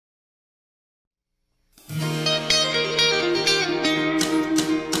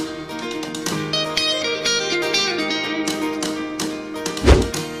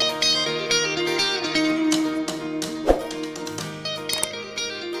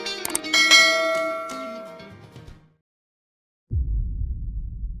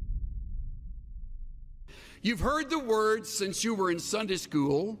You've heard the words since you were in Sunday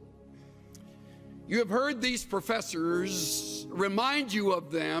school. You have heard these professors remind you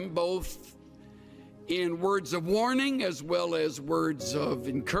of them, both in words of warning as well as words of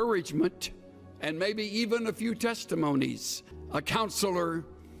encouragement, and maybe even a few testimonies. A counselor,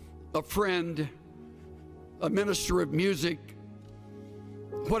 a friend, a minister of music,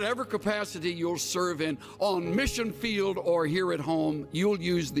 whatever capacity you'll serve in, on mission field or here at home, you'll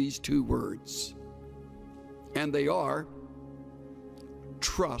use these two words. And they are,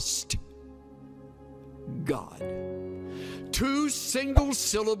 trust God. Two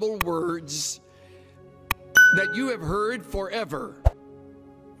single-syllable words that you have heard forever,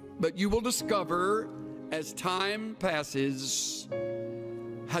 but you will discover as time passes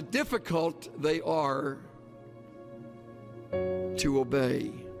how difficult they are to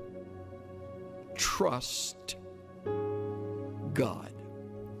obey. Trust God.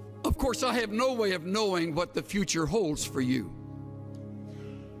 Of course, I have no way of knowing what the future holds for you.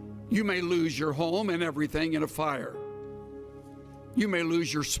 You may lose your home and everything in a fire. You may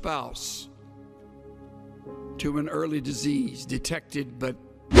lose your spouse to an early disease, detected but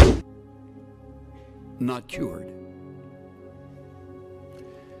not cured.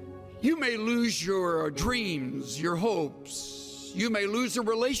 You may lose your dreams, your hopes. You may lose a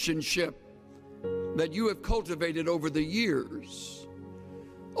relationship that you have cultivated over the years.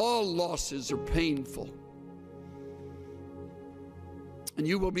 All losses are painful. And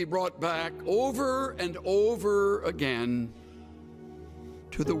you will be brought back over and over again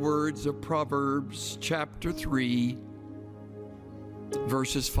to the words of Proverbs chapter 3,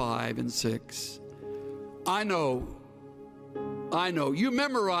 verses 5 and 6. I know. You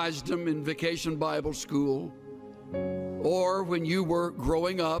memorized them in Vacation Bible School or when you were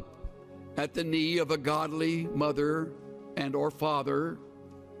growing up at the knee of a godly mother and or father,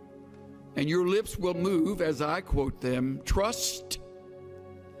 and your lips will move as I quote them. Trust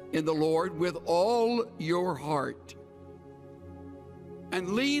in the Lord with all your heart,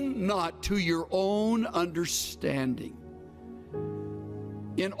 and lean not to your own understanding.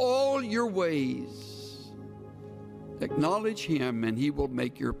 In all your ways, acknowledge Him, and He will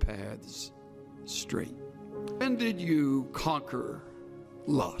make your paths straight. When did you conquer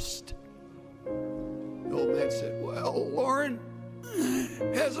lust? The old man said, well, Lauren,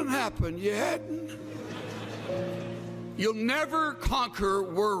 hasn't happened yet. You'll never conquer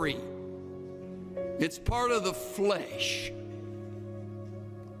worry. It's part of the flesh.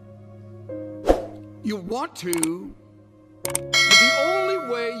 You want to, but the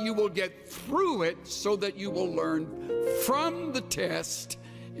only way you will get through it so that you will learn from the test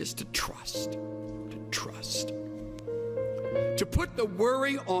is to trust. To trust. To put the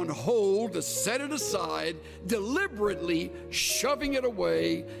worry on hold, to set it aside, deliberately shoving it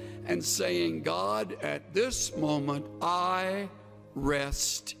away and saying, God, at this moment, I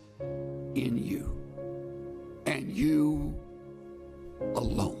rest in you and you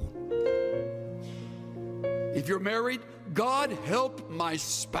alone. If you're married, God, help my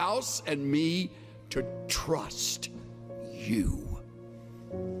spouse and me to trust you,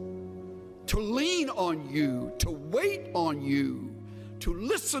 to lean on you, to wait on you, to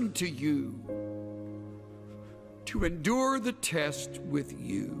listen to you, to endure the test with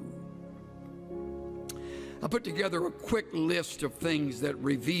you. I put together a quick list of things that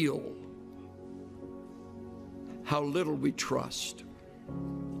reveal how little we trust.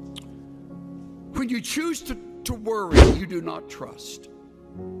 When you choose to worry, you do not trust.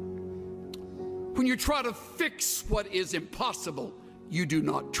 When you try to fix what is impossible, you do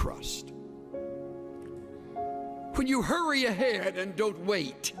not trust. When you hurry ahead and don't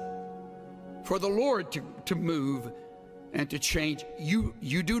wait for the Lord to move and to change, you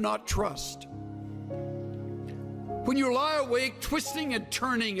do not trust. When you lie awake twisting and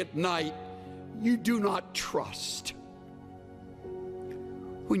turning at night, you do not trust.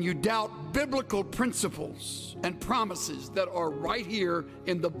 When you doubt biblical principles and promises that are right here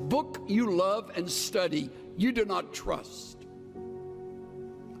in the book you love and study, you do not trust.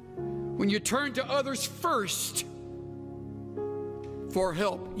 When you turn to others first for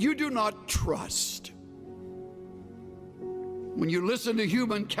help, you do not trust. When you listen to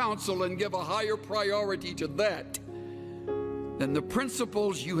human counsel and give a higher priority to that than the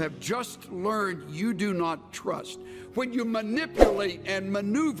principles you have just learned, you do not trust. When you manipulate and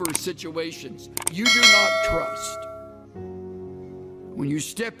maneuver situations, you do not trust. When you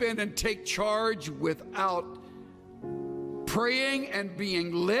step in and take charge without praying and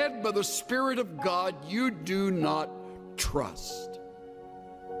being led by the Spirit of God, you do not trust.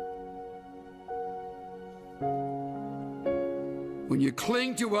 When you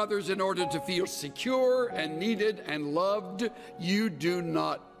cling to others in order to feel secure and needed and loved, you do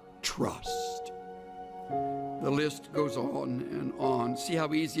not trust. The list goes on and on. See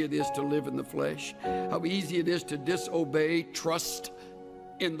how easy it is to live in the flesh, how easy it is to disobey. Trust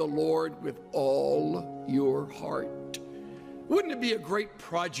in the Lord with all your heart. Wouldn't it be a great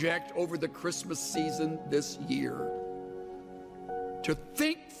project over the Christmas season this year to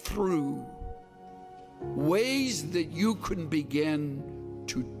think through ways that you can begin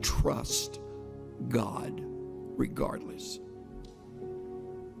to trust God regardless?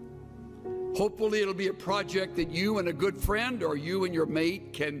 Hopefully it'll be a project that you and a good friend or you and your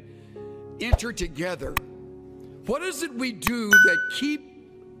mate can enter together. What is it we do that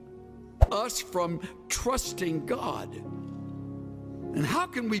keep us from trusting God? And how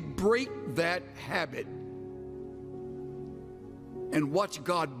can we break that habit and watch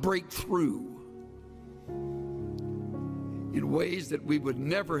God break through in ways that we would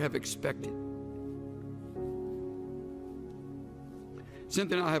never have expected?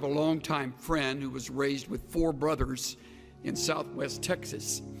 Cynthia and I have a longtime friend who was raised with 4 brothers in southwest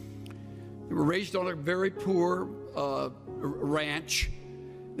Texas. They were raised on a very poor ranch.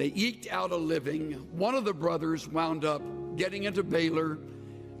 They eked out a living. One of the brothers wound up getting into Baylor,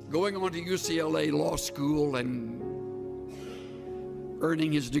 going on to UCLA Law School, and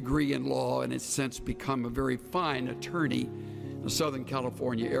earning his degree in law, and has since become a very fine attorney in the Southern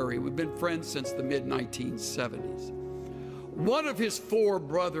California area. We've been friends since the mid-1970s. One of his 4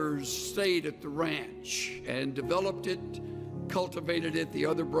 brothers stayed at the ranch and developed it, cultivated it. The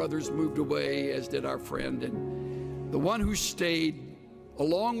other brothers moved away, as did our friend. And the one who stayed,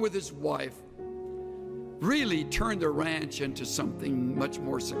 along with his wife, really turned the ranch into something much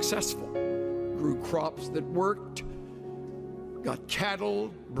more successful. Grew crops that worked, got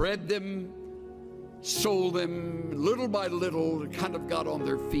cattle, bred them, sold them. Little by little, kind of got on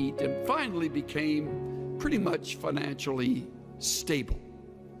their feet and finally became pretty much financially stable.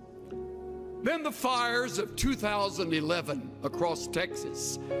 Then the fires of 2011 across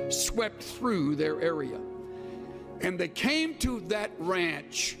Texas swept through their area, and they came to that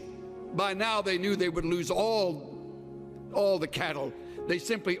ranch. By now they knew they would lose all the cattle. They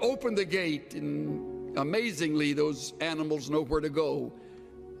simply opened the gate, and amazingly those animals know where to go,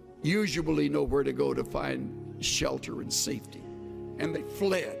 usually know where to go to find shelter and safety. And they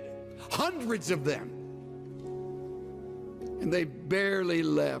fled, hundreds of them. And they barely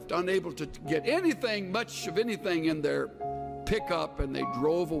left, unable to get anything, much of anything in their pickup, and they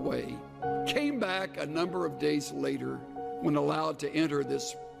drove away. Came back a number of days later when allowed to enter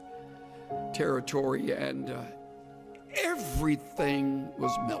this territory, and everything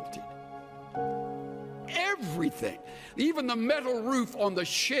was melted. Everything. Even the metal roof on the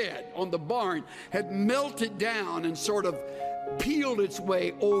shed, on the barn, had melted down and sort of peeled its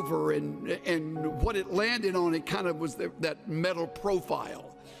way over, and what it landed on, it kind of was that metal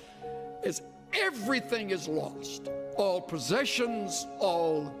profile. As everything is lost, all possessions,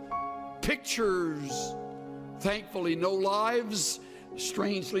 all pictures, thankfully no lives.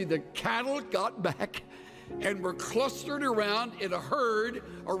 Strangely, the cattle got back and were clustered around in a herd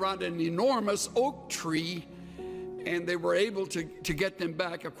around an enormous oak tree, and they were able to get them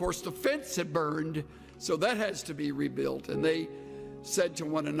back. Of course, the fence had burned, so that has to be rebuilt. And they said to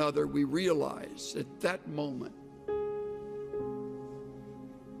one another, we realized at that moment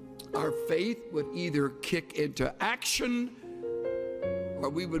our faith would either kick into action or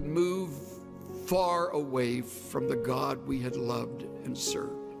we would move far away from the God we had loved and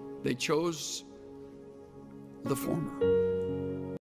served. They chose the former.